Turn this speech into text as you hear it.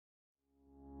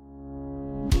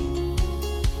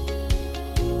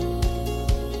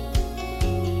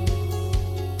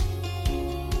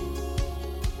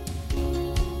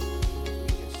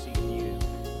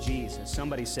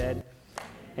Everybody said,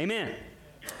 amen.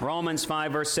 Romans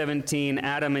 5, verse 17,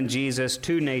 Adam and Jesus,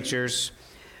 two natures.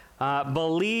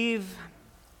 Believe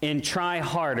and try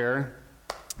harder.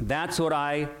 That's what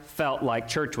I felt like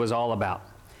church was all about.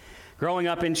 Growing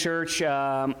up in church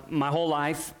my whole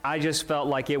life, I just felt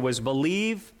like it was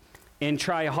believe and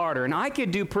try harder. And I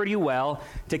could do pretty well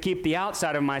to keep the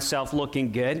outside of myself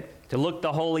looking good, to look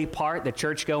the holy part, the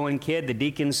church-going kid, the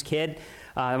deacon's kid.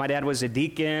 My dad was a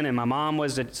deacon, and my mom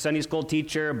was a Sunday school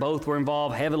teacher. Both were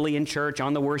involved heavily in church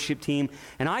on the worship team.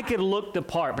 And I could look the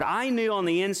part, but I knew on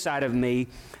the inside of me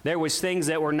there was things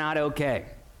that were not okay.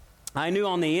 I knew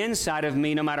on the inside of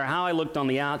me, no matter how I looked on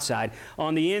the outside,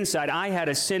 on the inside I had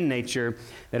a sin nature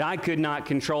that I could not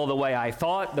control the way I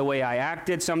thought, the way I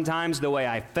acted sometimes, the way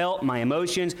I felt, my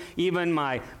emotions, even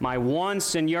my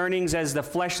wants and yearnings as the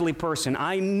fleshly person.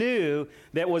 I knew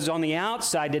that what was on the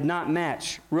outside did not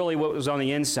match really what was on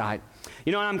the inside.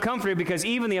 You know, and I'm comforted because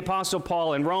even the Apostle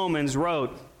Paul in Romans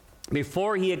wrote,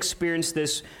 before he experienced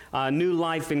this new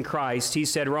life in Christ, he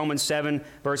said, Romans 7,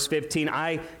 verse 15,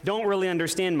 I don't really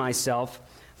understand myself,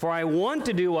 for I want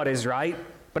to do what is right,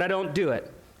 but I don't do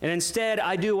it. And instead,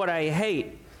 I do what I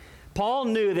hate. Paul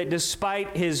knew that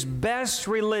despite his best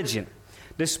religion,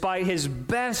 despite his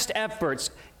best efforts,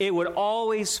 it would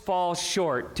always fall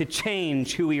short to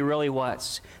change who he really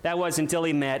was. That was until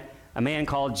he met a man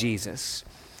called Jesus,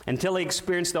 until he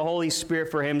experienced the Holy Spirit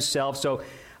for himself. So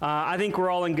I think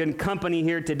we're all in good company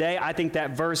here today. I think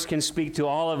that verse can speak to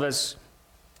all of us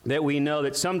that we know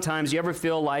that sometimes you ever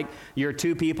feel like you're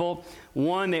two people,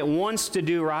 one that wants to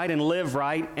do right and live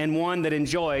right, and one that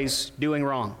enjoys doing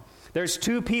wrong. There's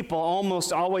two people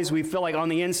almost always we feel like on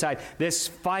the inside, this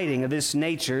fighting of this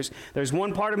natures. There's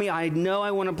one part of me, I know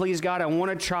I want to please God, I want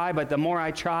to try, but the more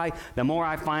I try, the more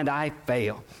I find I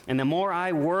fail. And the more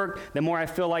I work, the more I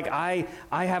feel like I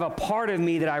have a part of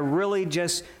me that I really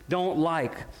just don't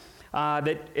like,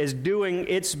 that is doing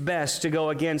its best to go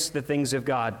against the things of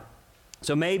God.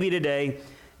 So maybe today,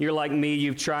 you're like me,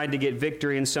 you've tried to get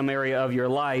victory in some area of your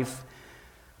life,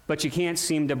 but you can't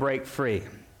seem to break free.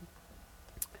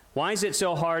 Why is it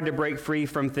so hard to break free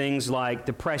from things like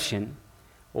depression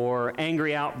or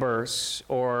angry outbursts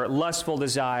or lustful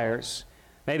desires,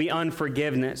 maybe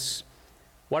unforgiveness?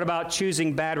 What about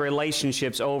choosing bad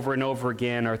relationships over and over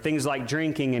again, or things like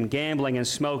drinking and gambling and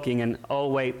smoking and, oh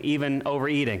wait, even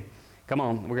overeating? Come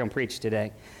on, we're going to preach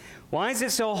today. Why is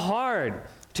it so hard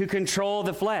to control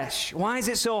the flesh? Why is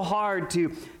it so hard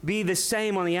to be the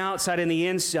same on the outside and the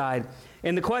inside?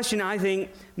 And the question I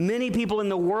think many people in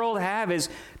the world have is,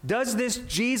 does this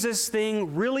Jesus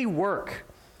thing really work?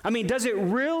 I mean, does it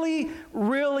really,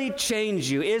 really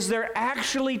change you? Is there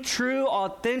actually true,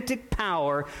 authentic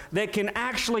power that can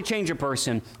actually change a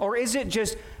person? Or is it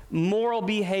just moral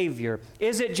behavior?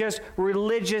 Is it just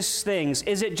religious things?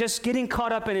 Is it just getting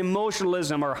caught up in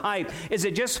emotionalism or hype? Is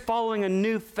it just following a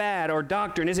new fad or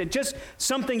doctrine? Is it just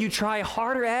something you try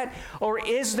harder at? Or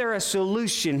is there a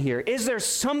solution here? Is there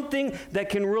something that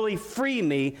can really free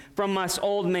me from this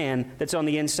old man that's on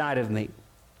the inside of me?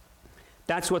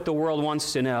 That's what the world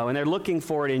wants to know, and they're looking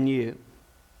for it in you.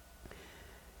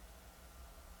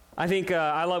 I think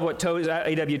I love what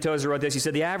A.W. Tozer wrote this. He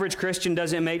said, the average Christian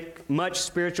doesn't make much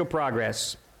spiritual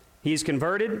progress. He's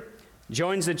converted,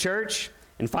 joins the church,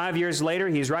 and 5 years later,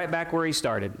 he's right back where he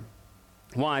started.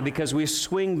 Why? Because we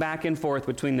swing back and forth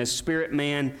between this spirit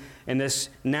man and this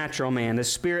natural man,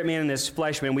 this spirit man and this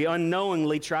flesh man. We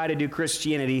unknowingly try to do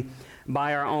Christianity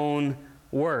by our own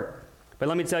work. But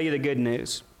let me tell you the good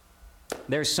news.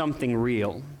 There's something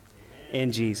real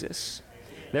in Jesus.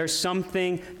 There's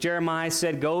something, Jeremiah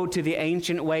said, go to the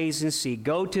ancient ways and see.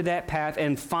 Go to that path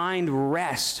and find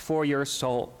rest for your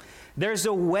soul. There's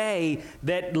a way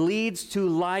that leads to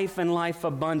life and life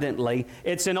abundantly.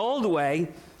 It's an old way.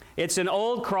 It's an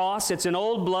old cross. It's an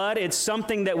old blood. It's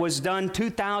something that was done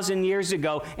 2,000 years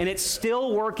ago, and it's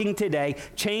still working today,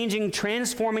 changing,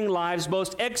 transforming lives,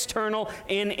 both external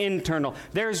and internal.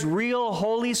 There's real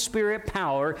Holy Spirit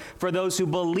power for those who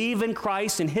believe in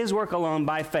Christ and His work alone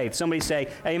by faith. Somebody say,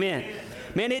 amen.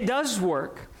 Man, it does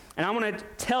work. And I want to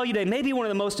tell you today, maybe one of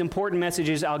the most important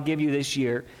messages I'll give you this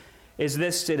year is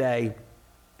this today,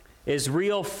 is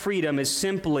real freedom is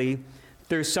simply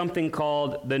through something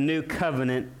called the new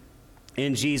covenant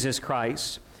in Jesus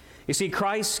Christ. You see,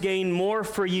 Christ gained more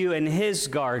for you in His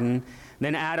garden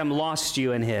than Adam lost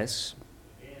you in his.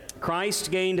 Christ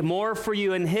gained more for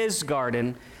you in His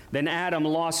garden than Adam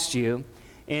lost you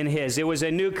in his. It was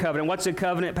a new covenant. What's a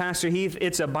covenant, Pastor Heath?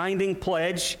 It's a binding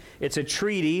pledge. It's a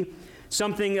treaty,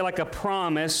 something like a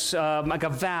promise, like a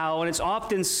vow, and it's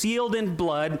often sealed in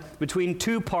blood between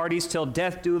two parties till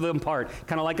death do them part,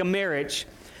 kind of like a marriage.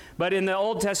 But in the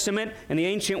Old Testament, in the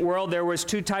ancient world, there was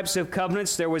two types of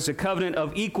covenants. There was a covenant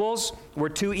of equals, where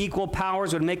two equal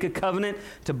powers would make a covenant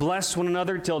to bless one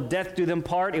another till death do them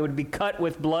part. It would be cut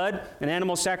with blood, an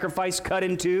animal sacrifice cut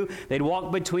in two. They'd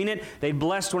walk between it. They'd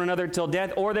bless one another till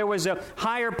death. Or there was a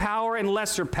higher power and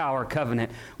lesser power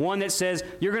covenant, one that says,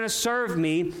 you're going to serve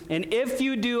me, and if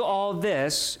you do all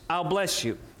this, I'll bless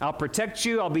you. I'll protect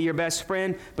you. I'll be your best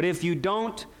friend. But if you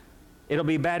don't, it'll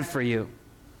be bad for you.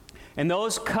 And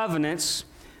those covenants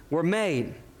were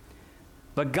made.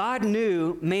 But God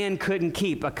knew man couldn't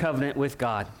keep a covenant with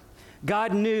God.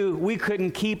 God knew we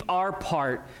couldn't keep our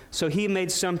part, so he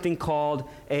made something called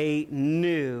a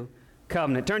new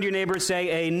covenant. Turn to your neighbor and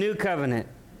say, a new covenant.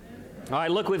 All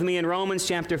right, look with me in Romans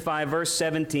chapter 5, verse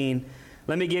 17.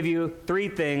 Let me give you three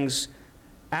things: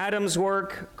 Adam's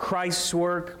work, Christ's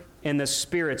work, and the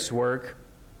Spirit's work.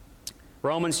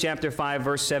 Romans chapter 5,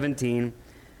 verse 17.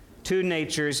 Two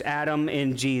natures, Adam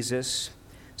and Jesus.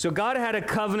 So God had a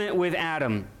covenant with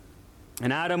Adam.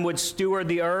 And Adam would steward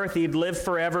the earth. He'd live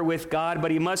forever with God, but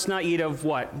he must not eat of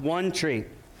what? One tree.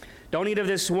 Don't eat of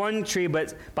this one tree,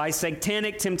 but by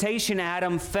satanic temptation,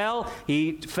 Adam fell.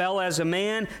 He fell as a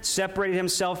man, separated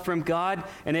himself from God,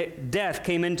 and death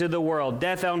came into the world.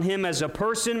 Death on him as a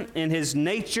person, in his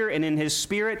nature and in his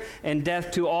spirit, and death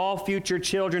to all future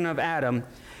children of Adam.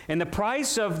 And the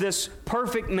price of this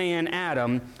perfect man,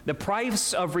 Adam, the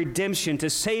price of redemption to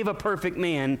save a perfect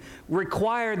man,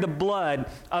 required the blood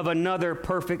of another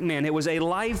perfect man. It was a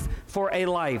life for a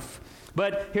life.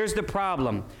 But here's the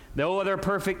problem. No other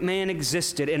perfect man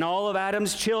existed. In all of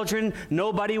Adam's children,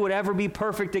 nobody would ever be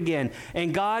perfect again.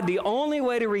 And God, the only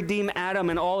way to redeem Adam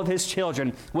and all of his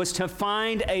children was to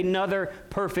find another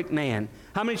perfect man.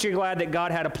 How many of you are glad that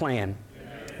God had a plan?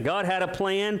 God had a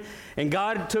plan, and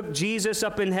God took Jesus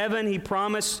up in heaven. He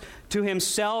promised to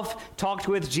himself, talked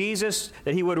with Jesus,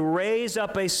 that he would raise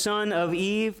up a son of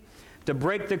Eve to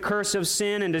break the curse of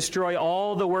sin and destroy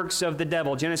all the works of the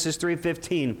devil. Genesis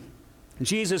 3:15.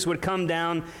 Jesus would come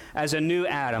down as a new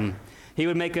Adam. He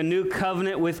would make a new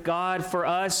covenant with God for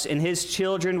us, and his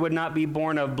children would not be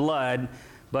born of blood,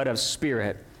 but of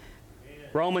spirit. Amen.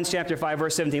 Romans chapter 5,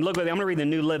 verse 17. Look with me. I'm going to read the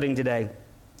New Living today.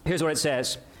 Here's what it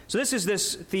says. So this is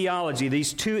this theology.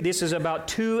 This is about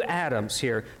two Adams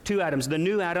here. Two Adams, the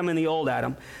new Adam and the old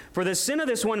Adam. For the sin of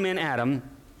this one man, Adam,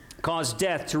 caused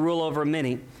death to rule over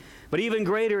many. But even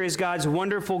greater is God's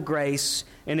wonderful grace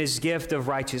and his gift of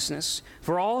righteousness.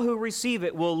 For all who receive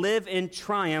it will live in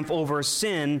triumph over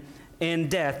sin and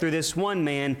death through this one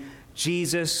man,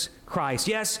 Jesus Christ.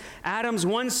 Yes, Adam's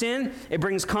one sin, it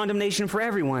brings condemnation for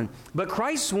everyone. But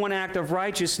Christ's one act of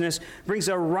righteousness brings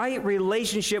a right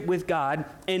relationship with God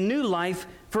and new life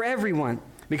for everyone.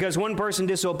 Because one person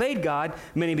disobeyed God,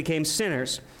 many became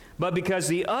sinners. But because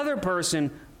the other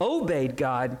person obeyed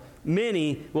God,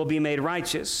 many will be made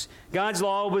righteous. God's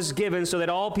law was given so that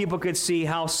all people could see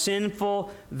how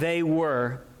sinful they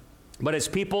were. But as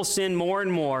people sinned more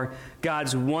and more,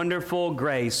 God's wonderful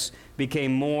grace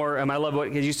became more, I love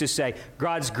what he used to say,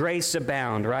 God's grace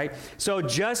abound, right? So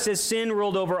just as sin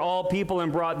ruled over all people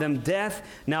and brought them death,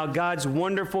 now God's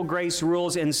wonderful grace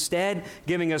rules instead,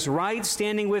 giving us right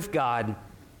standing with God,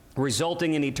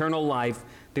 resulting in eternal life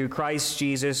through Christ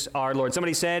Jesus our Lord.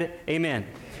 Somebody said, amen.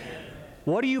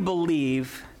 What do you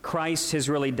believe Christ has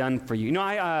really done for you? You know,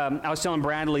 I was telling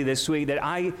Bradley this week that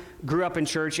I grew up in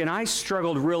church, and I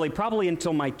struggled really probably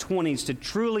until my 20s to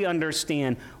truly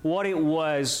understand what it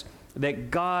was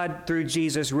that God, through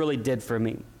Jesus, really did for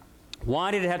me.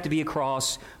 Why did it have to be a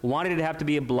cross? Why did it have to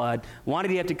be a blood? Why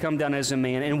did he have to come down as a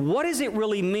man? And what does it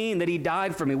really mean that he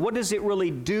died for me? What does it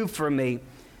really do for me?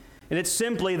 And it's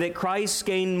simply that Christ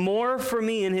gained more for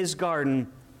me in his garden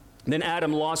than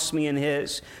Adam lost me in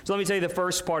his. So let me tell you the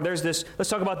first part. There's this, let's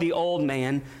talk about the old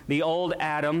man, the old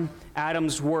Adam,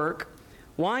 Adam's work.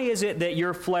 Why is it that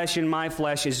your flesh and my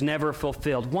flesh is never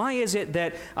fulfilled? Why is it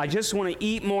that I just want to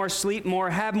eat more, sleep more,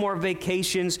 have more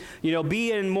vacations,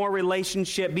 be in more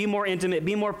relationship, be more intimate,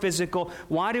 be more physical?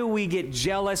 Why do we get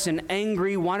jealous and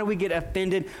angry? Why do we get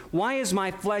offended? Why is my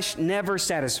flesh never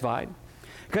satisfied?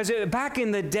 Because back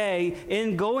in the day,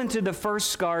 going to the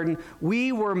first garden,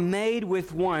 we were made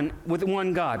with one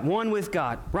God, one with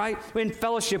God, right? In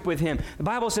fellowship with him. The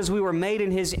Bible says we were made in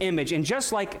his image. And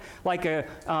just like a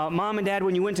mom and dad,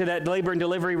 when you went to that labor and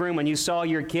delivery room and you saw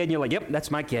your kid, and you're like, yep, that's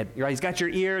my kid. Right? He's got your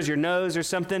ears, your nose or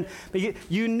something. But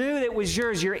you knew that it was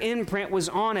yours. Your imprint was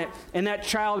on it. And that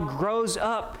child grows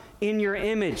up in your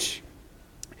image.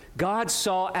 God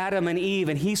saw Adam and Eve,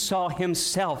 and he saw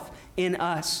himself in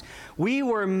us. We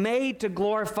were made to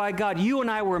glorify God. You and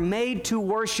I were made to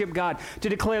worship God, to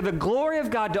declare the glory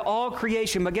of God to all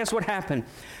creation. But guess what happened?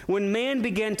 When man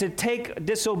began to take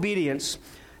disobedience,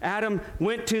 Adam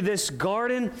went to this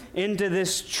garden, into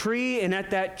this tree, and at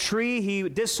that tree he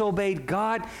disobeyed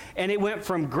God, and it went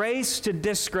from grace to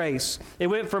disgrace. It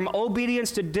went from obedience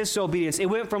to disobedience. It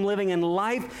went from living in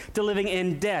life to living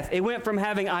in death. It went from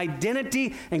having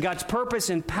identity and God's purpose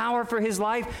and power for his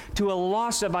life to a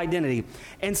loss of identity.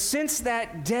 And since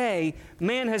that day,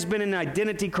 man has been in an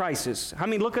identity crisis. I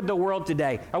mean, look at the world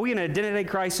today. Are we in an identity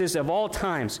crisis of all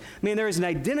times? I mean, there is an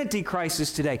identity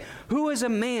crisis today. Who is a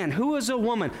man? Who is a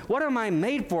woman? What am I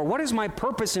made for? What is my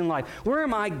purpose in life? Where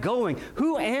am I going?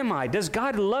 Who am I? Does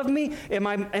God love me?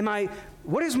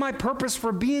 What is my purpose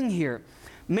for being here?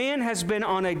 Man has been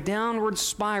on a downward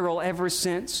spiral ever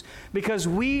since because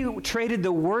we traded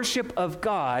the worship of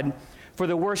God for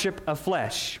the worship of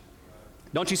flesh.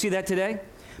 Don't you see that today?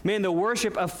 Man, the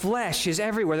worship of flesh is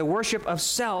everywhere, the worship of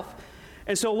self.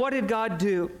 And so what did God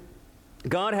do?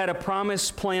 God had a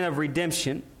promised plan of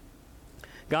redemption.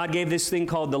 God gave this thing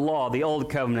called the law, the Old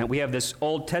Covenant. We have this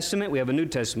Old Testament, we have a New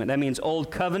Testament. That means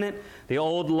Old Covenant, the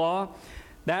Old Law.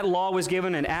 That law was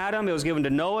given to Adam, it was given to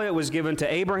Noah, it was given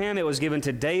to Abraham, it was given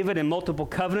to David in multiple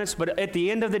covenants. But at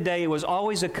the end of the day, it was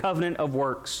always a covenant of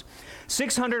works.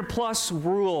 600 plus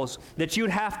rules that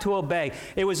you'd have to obey.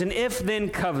 It was an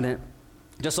if-then covenant.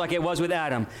 Just like it was with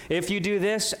Adam. If you do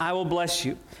this, I will bless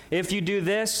you. If you do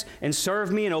this and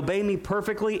serve me and obey me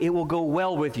perfectly, it will go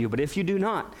well with you. But if you do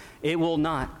not, it will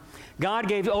not. God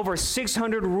gave over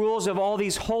 600 rules of all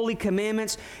these holy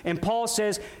commandments, and Paul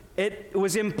says it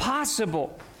was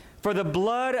impossible for the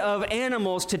blood of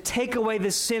animals to take away the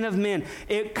sin of men.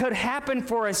 It could happen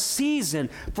for a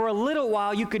season. For a little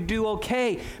while, you could do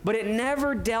okay, but it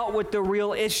never dealt with the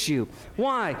real issue.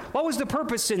 Why? What was the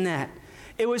purpose in that?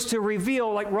 It was to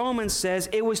reveal, like Romans says,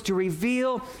 it was to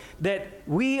reveal that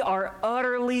we are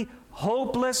utterly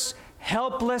hopeless,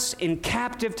 helpless, and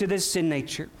captive to this sin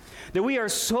nature. That we are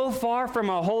so far from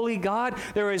a holy God,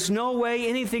 there is no way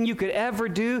anything you could ever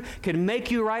do could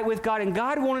make you right with God. And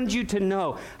God wanted you to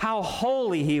know how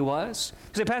holy he was.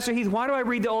 You say, Pastor Heath, why do I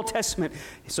read the Old Testament?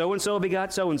 So-and-so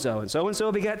begot so-and-so, and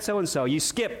so-and-so begot so-and-so. You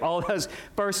skip all those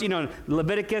first,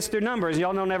 Leviticus through Numbers.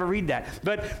 Y'all don't never read that.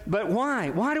 But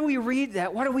why? Why do we read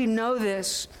that? Why do we know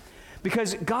this?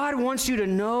 Because God wants you to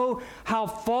know how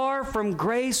far from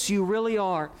grace you really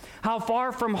are, how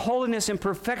far from holiness and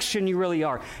perfection you really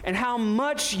are, and how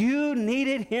much you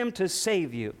needed him to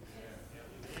save you.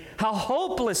 How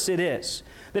hopeless it is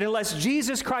that unless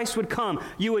Jesus Christ would come,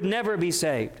 you would never be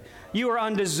saved. You are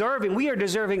undeserving. We are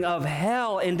deserving of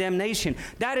hell and damnation.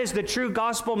 That is the true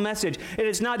gospel message. It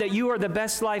is not that you are the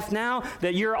best life now,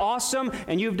 that you're awesome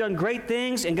and you've done great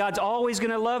things and God's always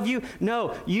going to love you.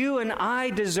 No, you and I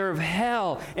deserve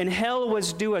hell, and hell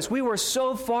was due us. We were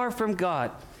so far from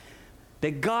God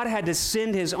that God had to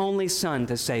send his only Son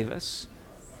to save us.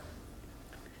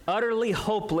 Utterly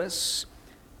hopeless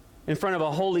in front of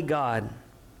a holy God.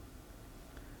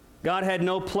 God had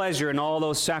no pleasure in all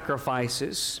those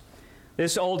sacrifices.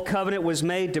 This old covenant was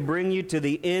made to bring you to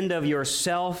the end of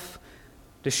yourself,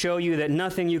 to show you that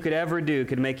nothing you could ever do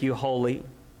could make you holy.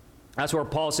 That's where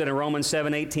Paul said in Romans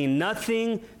 7:18,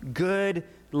 nothing good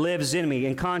lives in me.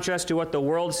 In contrast to what the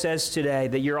world says today,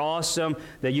 that you're awesome,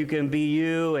 that you can be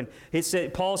you.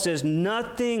 And Paul says,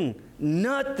 nothing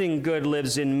good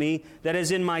lives in me that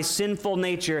is in my sinful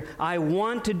nature. I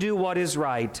want to do what is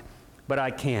right, but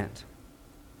I can't.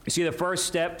 You see, the first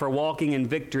step for walking in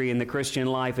victory in the Christian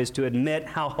life is to admit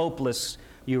how hopeless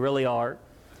you really are.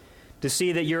 To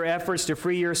see that your efforts to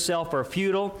free yourself are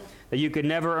futile, that you could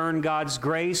never earn God's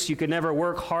grace, you could never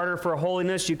work harder for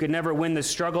holiness, you could never win the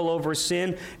struggle over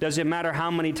sin. Doesn't matter how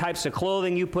many types of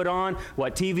clothing you put on,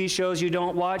 what TV shows you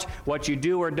don't watch, what you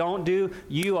do or don't do,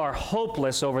 you are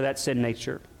hopeless over that sin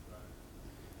nature.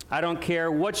 I don't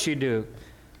care what you do.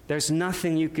 There's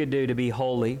nothing you could do to be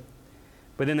holy.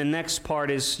 But then the next part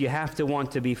is you have to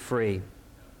want to be free.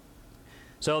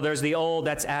 So there's the old,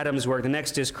 that's Adam's work. The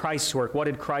next is Christ's work. What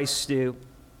did Christ do?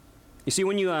 You see,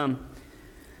 when you want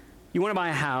to buy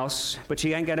a house, but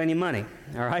you ain't got any money,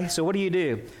 all right? So what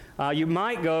do? You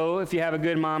might go, if you have a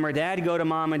good mom or dad, you go to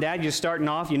mom and dad. You're starting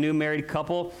off, you're a new married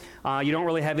couple. You don't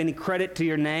really have any credit to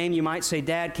your name. You might say,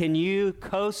 Dad, can you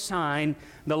co-sign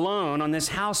the loan on this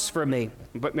house for me?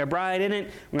 Put my bride in it.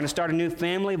 We're going to start a new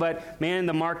family, but man,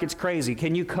 the market's crazy.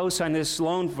 Can you co-sign this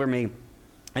loan for me?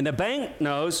 And the bank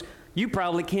knows You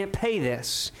probably can't pay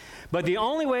this. But the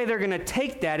only way they're going to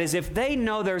take that is if they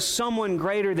know there's someone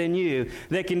greater than you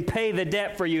that can pay the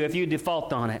debt for you if you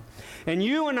default on it. And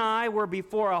you and I were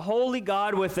before a holy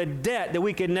God with a debt that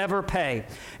we could never pay.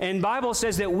 And the Bible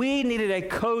says that we needed a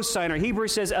co-signer.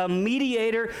 Hebrews says a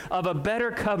mediator of a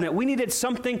better covenant. We needed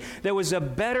something that was a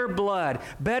better blood,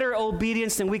 better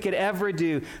obedience than we could ever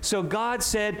do. So God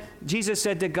said, Jesus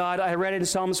said to God, I read it in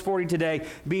Psalms 40 today,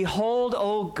 "Behold,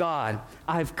 O God,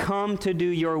 I've come to do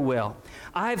your will.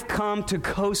 I've come to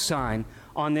co-sign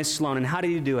on this loan." And how did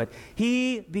he do it?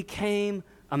 He became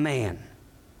a man.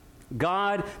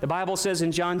 God, the Bible says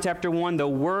in John chapter 1, the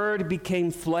Word became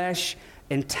flesh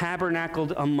and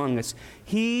tabernacled among us.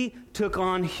 He took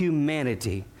on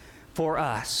humanity for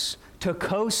us to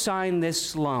co-sign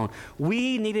this loan.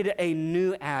 We needed a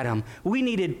new Adam. We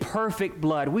needed perfect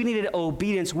blood. We needed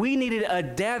obedience. We needed a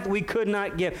debt we could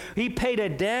not give. He paid a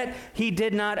debt he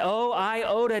did not owe. I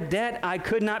owed a debt I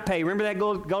could not pay. Remember that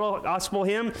gospel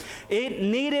hymn? It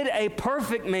needed a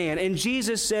perfect man. And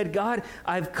Jesus said, God,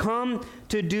 I've come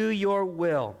to do your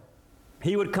will.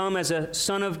 He would come as a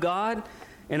son of God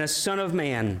and a son of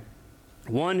man,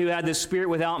 one who had the Spirit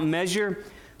without measure,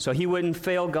 so he wouldn't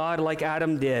fail God like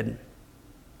Adam did.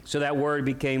 So that Word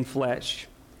became flesh.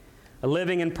 A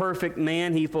living and perfect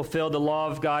man, he fulfilled the law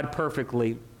of God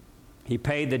perfectly. He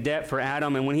paid the debt for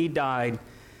Adam, and when he died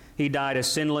a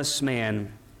sinless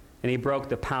man, and he broke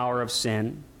the power of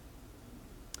sin.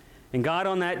 And God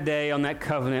on that day, on that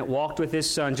covenant, walked with his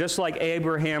son, just like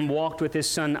Abraham walked with his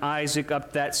son Isaac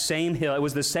up that same hill. It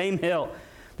was the same hill.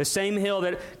 The same hill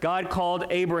that God called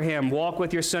Abraham, walk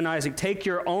with your son Isaac. Take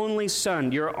your only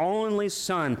son,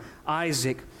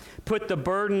 Isaac. Put the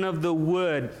burden of the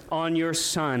wood on your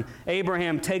son.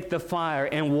 Abraham, take the fire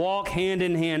and walk hand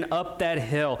in hand up that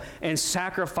hill and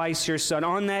sacrifice your son.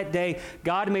 On that day,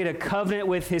 God made a covenant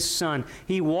with his son.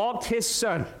 He walked his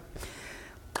son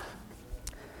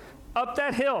up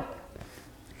that hill,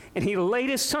 and he laid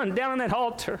his son down on that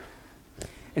altar,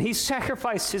 and he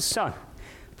sacrificed his son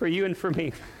for you and for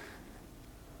me.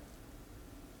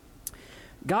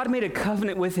 God made a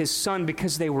covenant with his son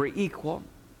because they were equal.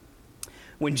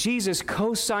 When Jesus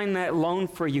co-signed that loan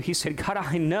for you, he said, God,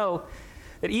 I know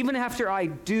that even after I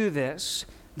do this,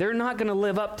 they're not going to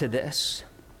live up to this.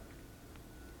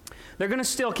 They're going to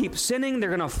still keep sinning. They're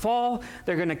going to fall.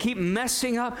 They're going to keep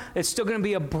messing up. It's still going to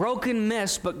be a broken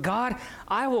mess. But God,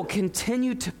 I will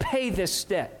continue to pay this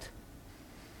debt.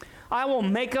 I will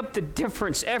make up the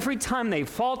difference every time they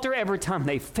falter, every time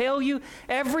they fail you,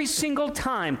 every single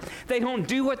time they don't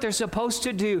do what they're supposed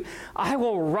to do. I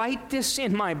will write this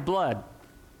in my blood.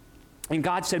 And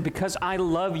God said, because I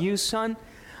love you, son,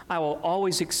 I will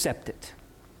always accept it.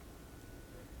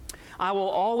 I will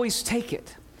always take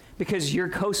it because you're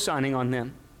co-signing on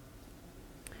them.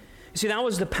 You see, that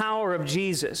was the power of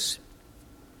Jesus.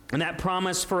 And that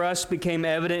promise for us became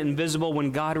evident and visible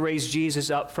when God raised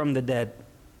Jesus up from the dead.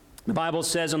 The Bible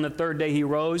says on the third day he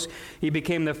rose, he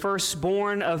became the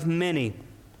firstborn of many.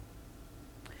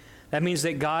 That means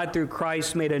that God, through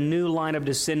Christ, made a new line of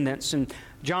descendants. And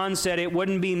John said it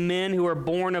wouldn't be men who are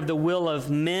born of the will of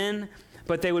men,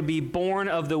 but they would be born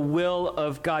of the will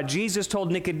of God. Jesus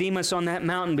told Nicodemus on that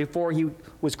mountain before he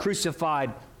was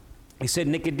crucified, he said,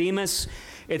 Nicodemus,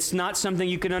 it's not something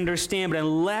you can understand, but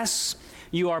unless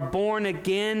you are born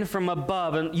again from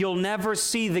above, and you'll never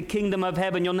see the kingdom of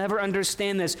heaven. You'll never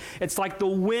understand this. It's like the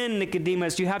wind,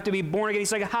 Nicodemus. You have to be born again.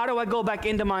 He's like, how do I go back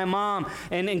into my mom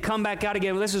and come back out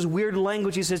again? Well, this is weird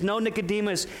language. He says, no,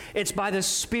 Nicodemus, it's by the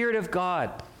Spirit of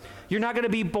God. You're not going to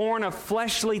be born of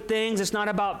fleshly things. It's not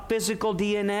about physical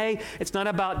DNA. It's not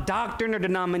about doctrine or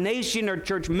denomination or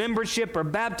church membership or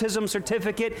baptism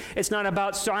certificate. It's not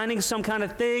about signing some kind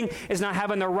of thing. It's not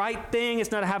having the right thing.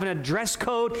 It's not having a dress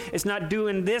code. It's not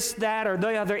doing this, that, or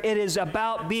the other. It is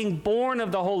about being born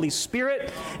of the Holy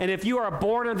Spirit. And if you are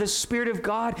born of the Spirit of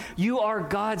God, you are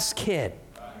God's kid.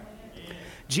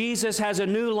 Jesus has a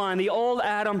new line. The old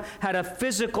Adam had a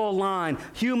physical line,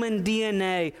 human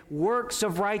DNA, works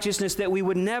of righteousness that we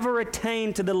would never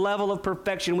attain to the level of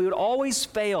perfection. We would always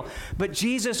fail. But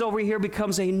Jesus over here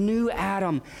becomes a new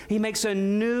Adam. He makes a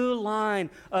new line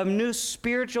of new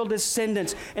spiritual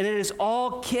descendants, and it is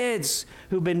all kids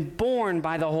who've been born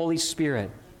by the Holy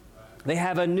Spirit. They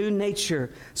have a new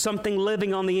nature, something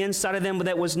living on the inside of them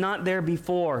that was not there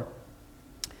before.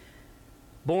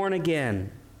 Born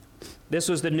again. This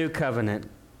was the new covenant.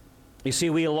 You see,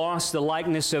 we lost the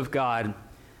likeness of God,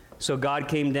 so God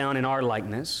came down in our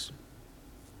likeness.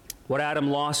 What Adam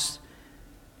lost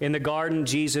in the garden,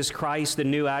 Jesus Christ, the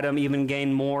new Adam, even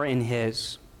gained more in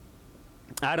his.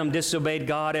 Adam disobeyed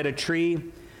God at a tree,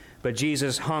 but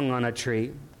Jesus hung on a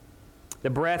tree. The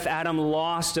breath Adam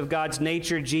lost of God's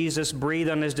nature, Jesus breathed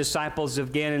on his disciples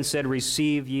again and said,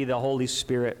 receive ye the Holy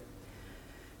Spirit.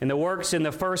 And the works in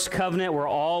the first covenant were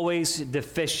always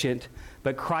deficient,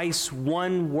 but Christ's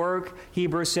one work,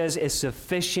 Hebrews says, is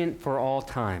sufficient for all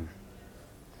time.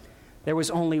 There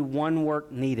was only one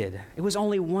work needed. It was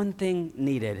only one thing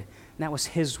needed, and that was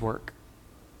his work.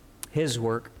 His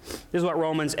work. This is what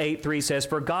Romans 8:3 says,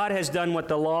 for God has done what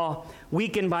the law,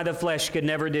 weakened by the flesh, could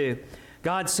never do.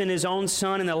 God sent his own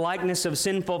Son in the likeness of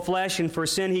sinful flesh, and for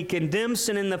sin he condemned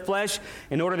sin in the flesh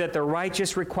in order that the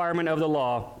righteous requirement of the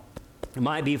law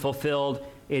might be fulfilled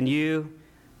in you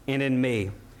and in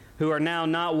me, who are now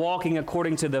not walking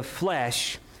according to the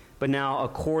flesh, but now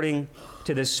according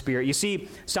to the Spirit. You see,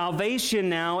 salvation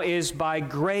now is by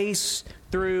grace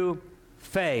through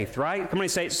faith, right? Come on,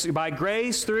 say it. By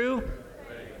grace through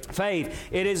faith.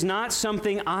 It is not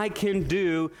something I can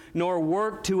do nor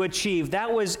work to achieve.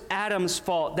 That was Adam's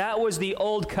fault. That was the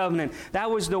old covenant. That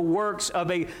was the works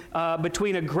of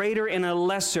between a greater and a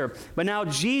lesser. But now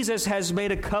Jesus has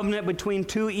made a covenant between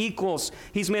two equals.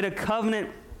 He's made a covenant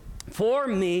for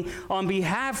me, on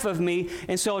behalf of me,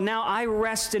 and so now I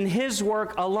rest in his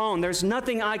work alone. There's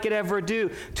nothing I could ever do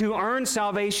to earn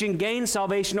salvation, gain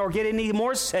salvation, or get any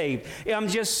more saved. I'm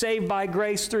just saved by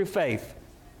grace through faith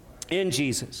in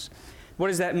Jesus. What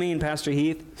does that mean, Pastor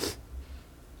Heath?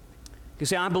 You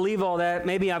say, I believe all that.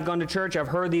 Maybe I've gone to church, I've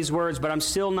heard these words, but I'm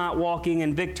still not walking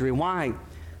in victory. Why?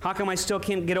 How come I still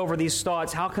can't get over these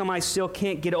thoughts? How come I still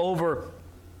can't get over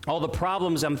all the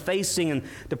problems I'm facing, and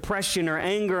depression or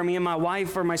anger? Me and my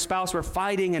wife or my spouse were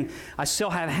fighting, and I still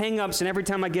have hang-ups, and every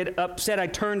time I get upset, I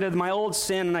turn to my old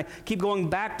sin, and I keep going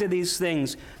back to these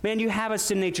things. Man, you have a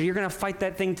sin nature. You're going to fight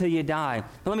that thing till you die.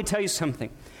 But let me tell you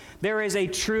something. There is a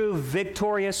true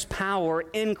victorious power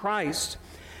in Christ.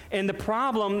 And the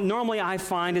problem, normally I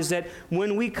find, is that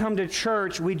when we come to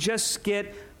church, we just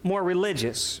get more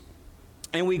religious.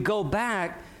 And we go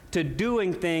back to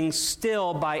doing things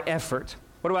still by effort.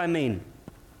 What do I mean?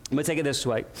 I'm going to take it this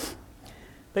way.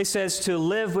 They says to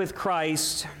live with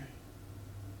Christ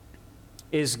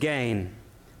is gain.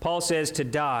 Paul says to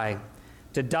die.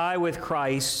 To die with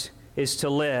Christ is to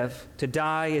live. To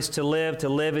die is to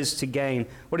live is to gain.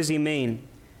 What does he mean?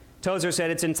 Tozer said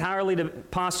it's entirely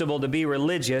possible to be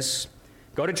religious,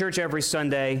 go to church every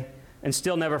Sunday, and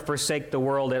still never forsake the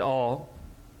world at all.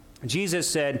 Jesus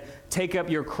said, take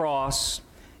up your cross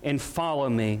and follow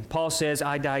me. Paul says,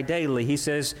 I die daily. He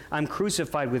says, I'm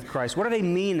crucified with Christ. What are they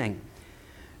meaning?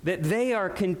 That they are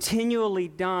continually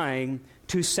dying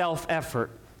to self-effort,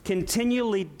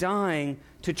 continually dying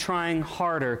to trying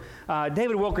harder.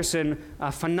 David Wilkerson,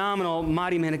 a phenomenal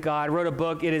mighty man of God, wrote a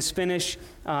book. It is finished,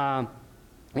 one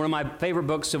of my favorite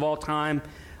books of all time.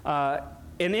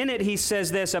 And in it, he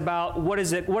says this about what is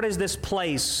this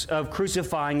place of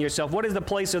crucifying yourself? What is the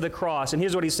place of the cross? And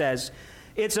here's what he says.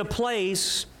 It's a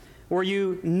place where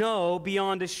you know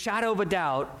beyond a shadow of a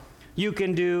doubt you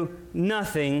can do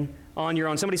nothing on your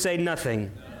own. Somebody say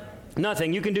nothing.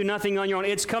 Nothing. You can do nothing on your own.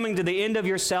 It's coming to the end of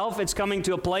yourself. It's coming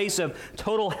to a place of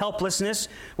total helplessness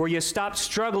where you stop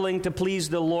struggling to please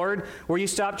the Lord, where you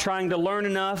stop trying to learn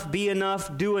enough, be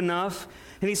enough, do enough.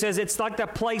 And he says it's like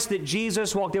that place that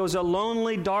Jesus walked. It was a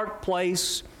lonely, dark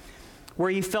place where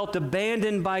he felt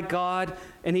abandoned by God,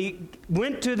 and he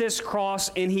went to this cross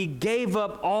and he gave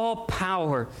up all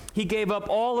power. He gave up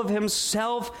all of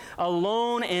himself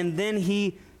alone, and then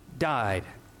he died.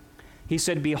 He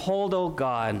said, behold, O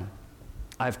God,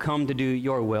 I've come to do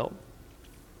your will.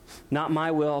 Not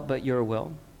my will, but your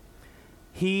will.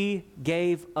 He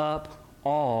gave up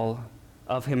all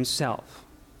of himself.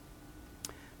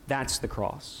 That's the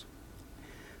cross.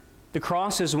 The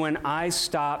cross is when I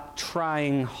stop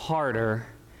trying harder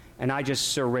and I just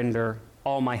surrender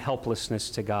all my helplessness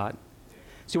to God.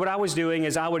 See, what I was doing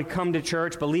is I would come to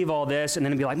church, believe all this, and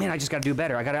then be like, man, I just got to do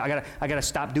better. I got to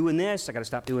stop doing this. I got to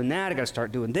stop doing that. I got to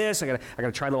start doing this. I got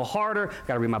to try a little harder. I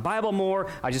got to read my Bible more.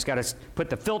 I just got to put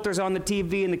the filters on the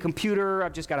TV and the computer.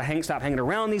 I've just got to stop hanging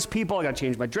around these people. I got to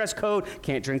change my dress code.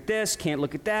 Can't drink this. Can't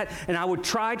look at that. And I would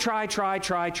try.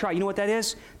 You know what that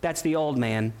is? That's the old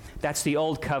man. That's the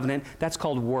old covenant. That's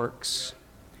called works.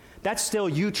 That's still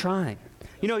you trying.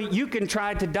 You know, you can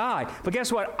try to die, but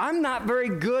guess what? I'm not very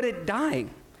good at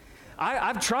dying.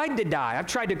 I've tried to die. I've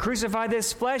tried to crucify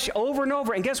this flesh over and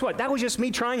over. And guess what? That was just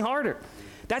me trying harder.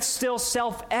 That's still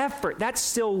self-effort. That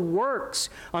still works.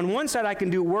 On one side, I can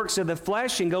do works of the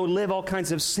flesh and go live all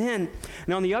kinds of sin.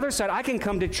 And on the other side, I can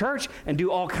come to church and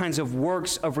do all kinds of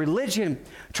works of religion,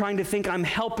 trying to think I'm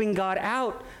helping God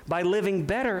out by living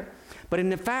better. But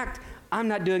in fact, I'm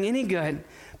not doing any good.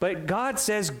 But God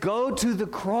says, go to the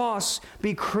cross,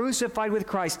 be crucified with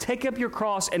Christ, take up your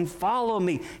cross and follow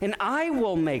me, and I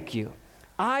will make you.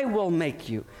 I will make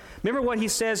you. Remember what he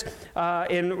says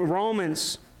in in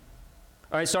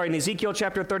Ezekiel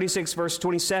chapter 36, verse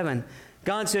 27.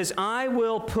 God says, I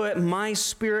will put my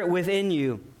spirit within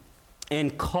you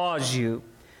and cause you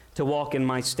to walk in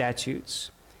my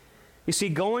statutes. You see,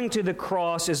 going to the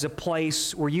cross is a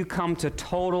place where you come to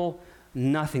total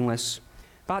nothingness.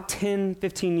 About 10,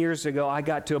 15 years ago, I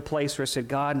got to a place where I said,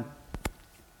 God,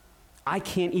 I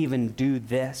can't even do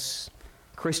this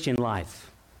Christian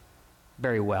life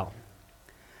very well.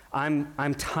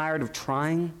 I'm tired of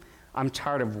trying. I'm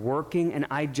tired of working, and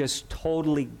I just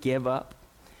totally give up.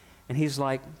 And he's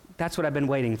like, that's what I've been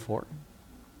waiting for.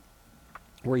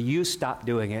 Where you stop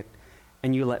doing it,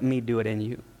 and you let me do it in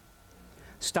you.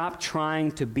 Stop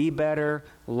trying to be better,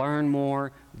 learn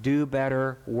more, do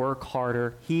better, work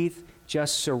harder. Heath,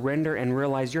 just surrender and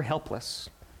realize you're helpless.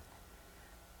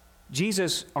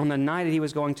 Jesus, on the night that he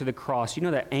was going to the cross, you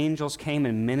know that angels came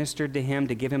and ministered to him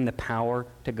to give him the power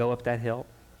to go up that hill?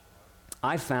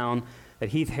 I found that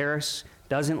Heath Harris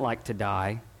doesn't like to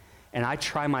die, and I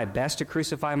try my best to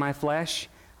crucify my flesh.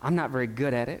 I'm not very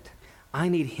good at it. I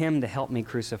need him to help me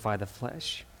crucify the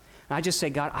flesh. And I just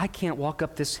say, God, I can't walk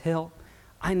up this hill.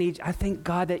 I thank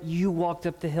God that you walked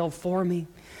up the hill for me,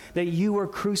 that you were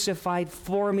crucified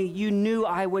for me. You knew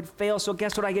I would fail, so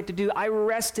guess what I get to do? I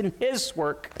rest in his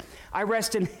work. I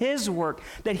rest in his work,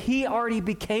 that he already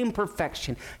became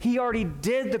perfection. He already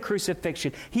did the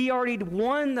crucifixion. He already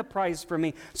won the prize for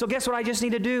me. So guess what I just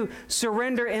need to do?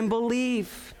 Surrender and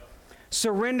believe.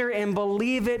 Surrender and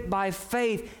believe it by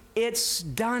faith. It's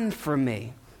done for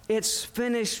me. It's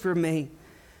finished for me.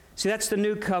 See, that's the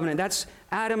new covenant. That's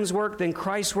Adam's work, then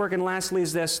Christ's work, and lastly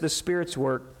is this, the Spirit's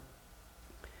work.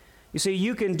 You see,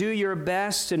 you can do your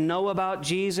best to know about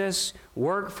Jesus,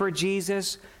 work for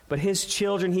Jesus, but his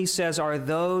children, he says, are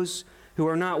those who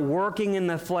are not working in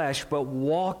the flesh, but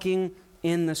walking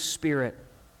in the Spirit.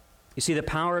 You see, the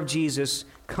power of Jesus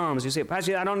comes. You say,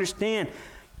 Pastor, I don't understand.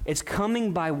 It's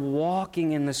coming by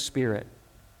walking in the Spirit.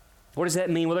 What does that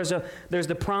mean? Well, there's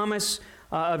the promise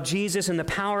of Jesus and the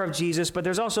power of Jesus, but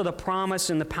there's also the promise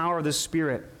and the power of the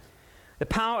Spirit. The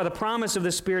promise of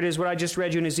the Spirit is what I just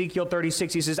read you in Ezekiel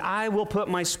 36. He says, I will put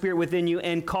my Spirit within you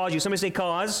and cause you. Somebody say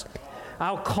cause.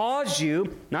 I'll cause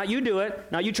you, not you do it,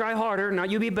 not you try harder, not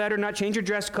you be better, not change your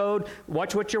dress code,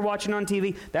 watch what you're watching on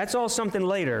TV. That's all something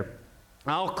later.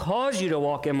 I'll cause you to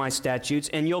walk in my statutes,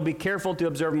 and you'll be careful to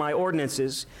observe my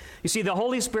ordinances. You see, the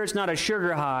Holy Spirit's not a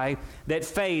sugar high that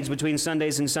fades between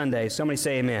Sundays and Sundays. Somebody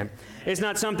say amen. It's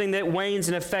not something that wanes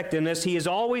in effectiveness. He is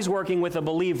always working with a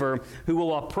believer who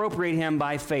will appropriate him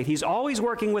by faith. He's always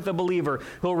working with a believer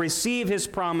who will receive his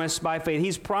promise by faith.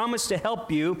 He's promised to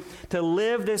help you to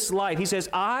live this life. He says,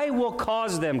 I will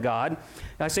cause them, God.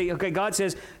 I say, okay, God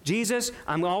says, Jesus,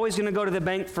 I'm always going to go to the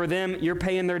bank for them. You're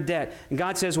paying their debt. And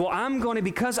God says, well, I'm going to,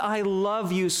 because I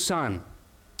love you, son,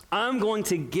 I'm going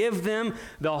to give them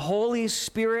the Holy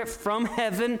Spirit from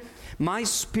heaven. My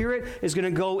Spirit is going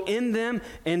to go in them,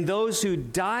 and those who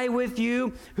die with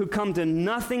you, who come to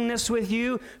nothingness with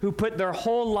you, who put their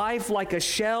whole life like a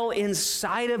shell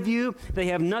inside of you, they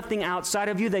have nothing outside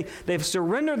of you. They've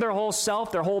surrendered their whole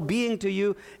self, their whole being to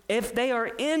you. If they are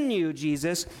in you,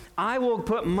 Jesus, I will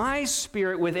put my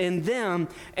Spirit within them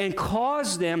and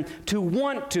cause them to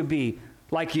want to be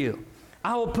like you.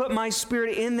 I will put my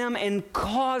Spirit in them and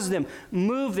cause them,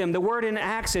 move them. The word in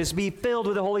Acts is be filled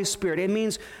with the Holy Spirit. It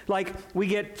means like we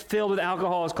get filled with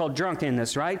alcohol. It's called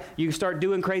drunkenness, right? You start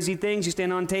doing crazy things. You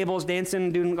stand on tables,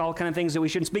 dancing, doing all kind of things that we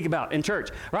shouldn't speak about in church,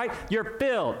 right? You're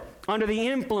filled under the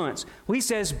influence. He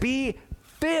says be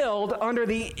filled under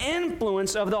the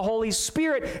influence of the Holy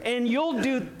Spirit, and you'll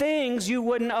do things you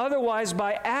wouldn't otherwise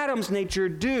by Adam's nature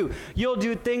do. You'll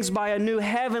do things by a new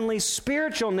heavenly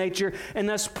spiritual nature, and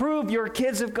thus prove you're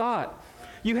kids of God.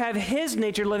 You have his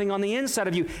nature living on the inside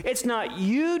of you. It's not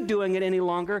you doing it any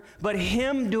longer, but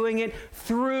him doing it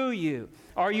through you.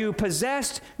 Are you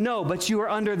possessed? No, but you are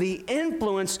under the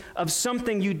influence of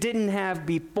something you didn't have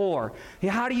before.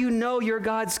 How do you know you're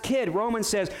God's kid? Romans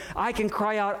says, I can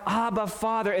cry out, Abba,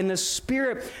 Father, and the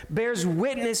Spirit bears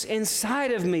witness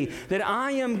inside of me that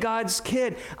I am God's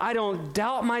kid. I don't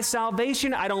doubt my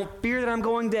salvation. I don't fear that I'm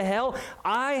going to hell.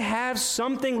 I have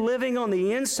something living on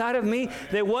the inside of me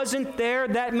that wasn't there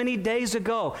that many days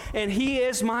ago. And he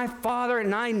is my Father,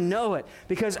 and I know it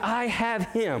because I have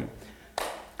him.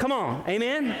 Come on,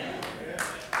 amen?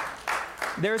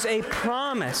 There's a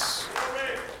promise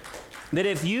that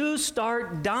if you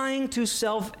start dying to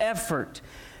self-effort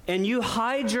and you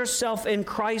hide yourself in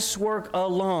Christ's work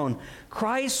alone,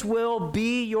 Christ will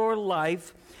be your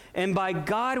life. And by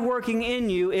God working in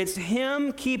you, it's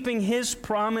Him keeping His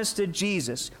promise to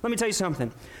Jesus. Let me tell you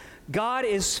something. God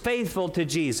is faithful to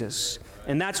Jesus,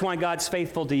 and that's why God's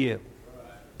faithful to you.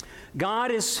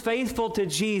 God is faithful to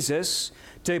Jesus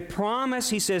to promise.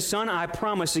 He says, son, I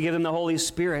promise to give them the Holy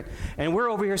Spirit. And we're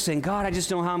over here saying, God, I just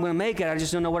don't know how I'm going to make it. I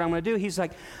just don't know what I'm going to do. He's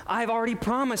like, I've already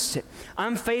promised it.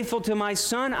 I'm faithful to my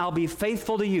Son. I'll be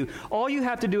faithful to you. All you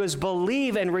have to do is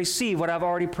believe and receive what I've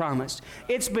already promised.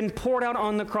 It's been poured out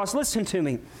on the cross. Listen to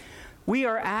me. We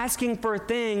are asking for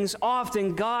things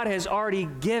often God has already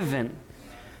given.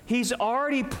 He's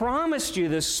already promised you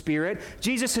the Spirit.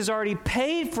 Jesus has already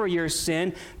paid for your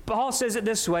sin. Paul says it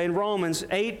this way in Romans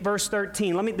 8, verse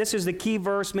 13. This is the key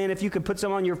verse, man. If you could put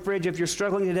some on your fridge, if you're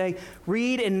struggling today,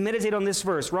 read and meditate on this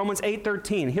verse. Romans 8,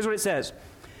 13. Here's what it says.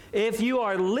 If you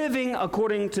are living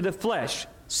according to the flesh,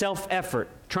 self-effort,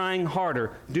 trying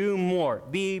harder, do more,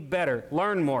 be better,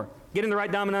 learn more, get in the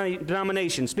right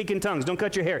denomination, speak in tongues, don't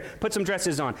cut your hair, put some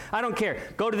dresses on. I don't care.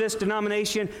 Go to this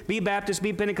denomination, be Baptist,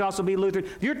 be Pentecostal, be Lutheran.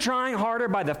 If you're trying harder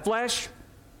by the flesh,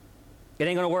 it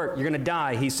ain't going to work. You're going to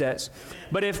die, he says.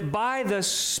 But if by the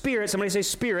Spirit, somebody say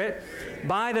Spirit,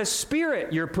 by the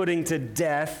Spirit you're putting to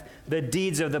death the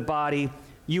deeds of the body,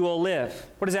 you will live.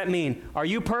 What does that mean? Are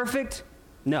you perfect?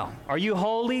 No. Are you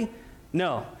holy?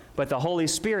 No. But the Holy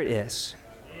Spirit is.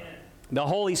 The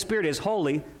Holy Spirit is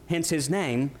holy, hence His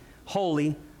name,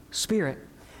 Holy Spirit.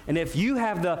 And if you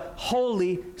have the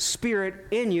Holy Spirit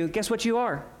in you, guess what you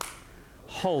are?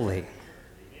 Holy.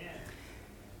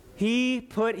 He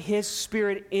put His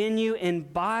Spirit in you,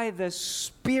 and by the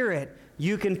Spirit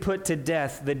you can put to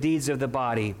death the deeds of the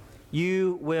body.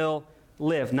 You will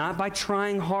live, not by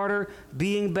trying harder,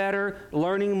 being better,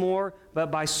 learning more, but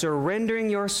by surrendering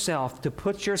yourself to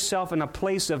put yourself in a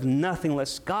place of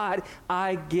nothingness. God,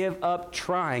 I give up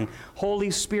trying.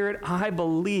 Holy Spirit, I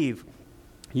believe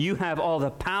you have all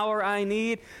the power I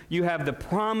need. You have the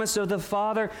promise of the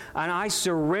Father, and I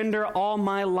surrender all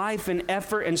my life and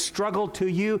effort and struggle to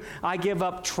you. I give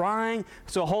up trying.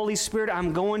 So Holy Spirit,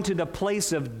 I'm going to the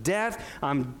place of death.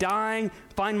 I'm dying,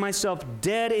 find myself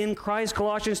dead in Christ,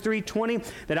 Colossians 3:20,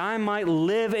 that I might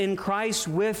live in Christ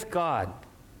with God.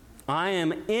 I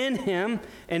am in Him,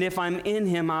 and if I'm in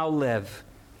Him, I'll live.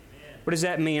 Amen. What does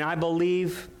that mean? I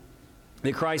believe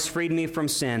that Christ freed me from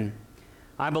sin.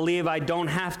 I believe I don't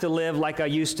have to live like I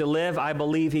used to live. I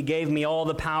believe He gave me all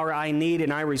the power I need,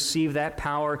 and I receive that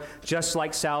power just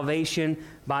like salvation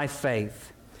by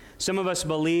faith. Some of us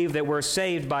believe that we're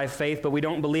saved by faith, but we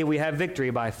don't believe we have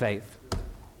victory by faith.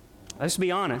 Let's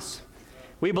be honest.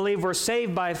 We believe we're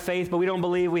saved by faith, but we don't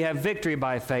believe we have victory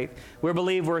by faith. We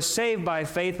believe we're saved by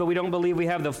faith, but we don't believe we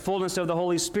have the fullness of the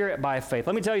Holy Spirit by faith.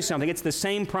 Let me tell you something. It's the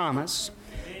same promise.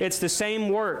 It's the same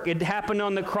work. It happened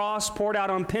on the cross, poured out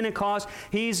on Pentecost.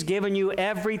 He's given you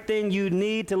everything you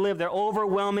need to live the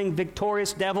overwhelming,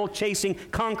 victorious, devil-chasing,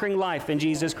 conquering life in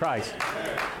Jesus Christ.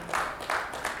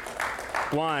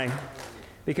 Why?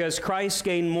 Because Christ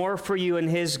gained more for you in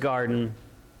His garden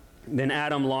than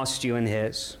Adam lost you in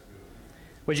his.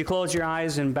 Would you close your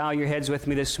eyes and bow your heads with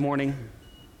me this morning?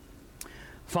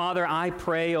 Father, I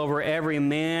pray over every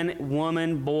man,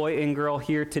 woman, boy, and girl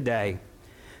here today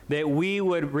that we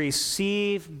would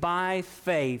receive by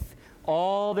faith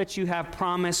all that you have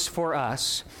promised for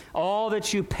us, all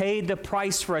that you paid the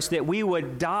price for us, that we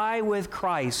would die with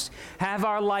Christ, have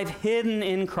our life hidden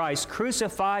in Christ,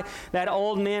 crucify that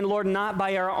old man, Lord, not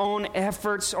by our own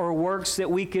efforts or works that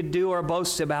we could do or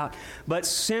boast about, but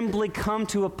simply come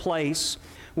to a place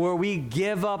where we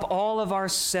give up all of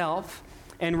ourself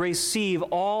and receive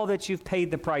all that you've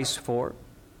paid the price for.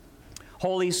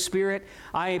 Holy Spirit,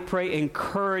 I pray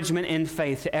encouragement and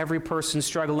faith to every person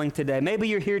struggling today. Maybe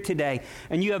you're here today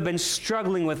and you have been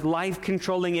struggling with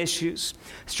life-controlling issues,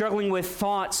 struggling with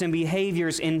thoughts and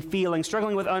behaviors and feelings,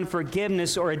 struggling with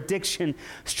unforgiveness or addiction,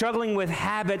 struggling with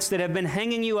habits that have been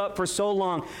hanging you up for so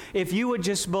long. If you would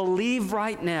just believe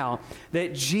right now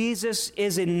that Jesus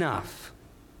is enough,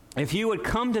 if you would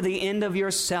come to the end of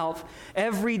yourself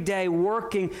every day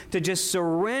working to just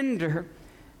surrender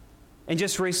and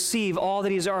just receive all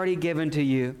that He's already given to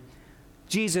you.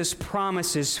 Jesus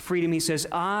promises freedom. He says,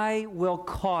 I will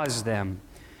cause them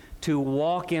to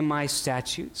walk in my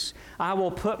statutes. I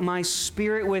will put my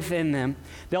Spirit within them.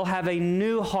 They'll have a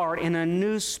new heart and a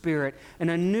new spirit and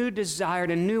a new desire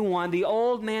and a new one. The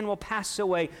old man will pass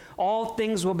away. All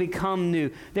things will become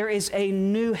new. There is a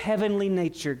new heavenly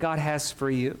nature God has for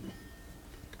you.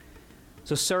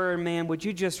 So, sir and ma'am, would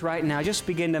you just right now just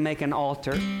begin to make an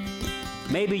altar?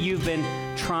 Maybe you've been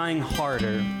trying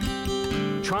harder.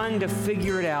 trying to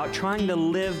figure it out, trying to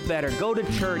live better. Go to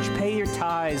church, pay your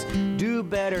tithes, do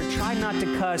better, try not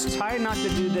to cuss, try not to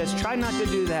do this, try not to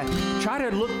do that. Try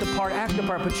to look the part, act the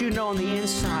part, but you know on the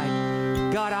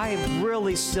inside, God, I have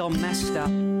really still messed up.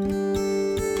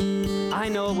 I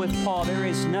know with Paul, there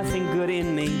is nothing good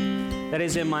in me that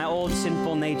is in my old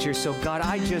sinful nature. So God,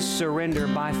 I just surrender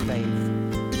by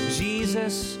faith.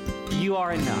 Jesus, you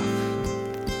are enough.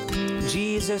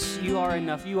 Jesus, you are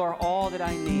enough. You are all that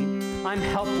I need. I'm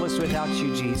helpless without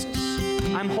you, Jesus.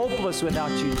 I'm hopeless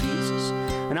without you, Jesus.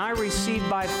 And I receive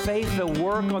by faith the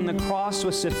work on the cross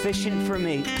was sufficient for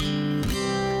me.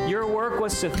 Your work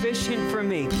was sufficient for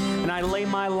me. And I lay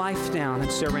my life down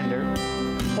and surrender.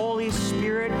 Holy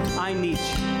Spirit, I need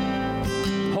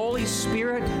you. Holy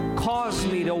Spirit, cause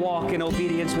me to walk in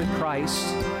obedience with Christ.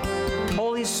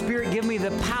 Holy Spirit, give me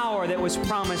the power that was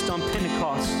promised on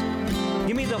Pentecost.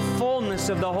 Give me the fullness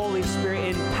of the Holy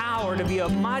Spirit in power to be a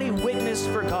mighty witness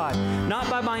for God, not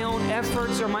by my own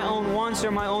efforts or my own wants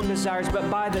or my own desires, but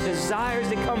by the desires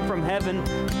that come from heaven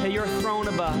at your throne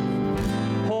above.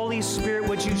 Holy Spirit,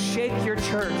 would you shake your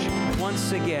church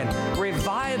once again?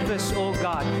 Revive us, oh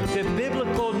God, to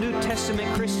biblical New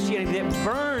Testament Christianity that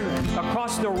burned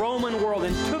across the Roman world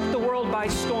and took the world by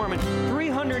storm, and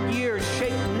 300 years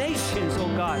shake nations, oh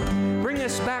God. Bring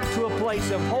us back to a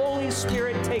place of Holy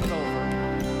Spirit takeover.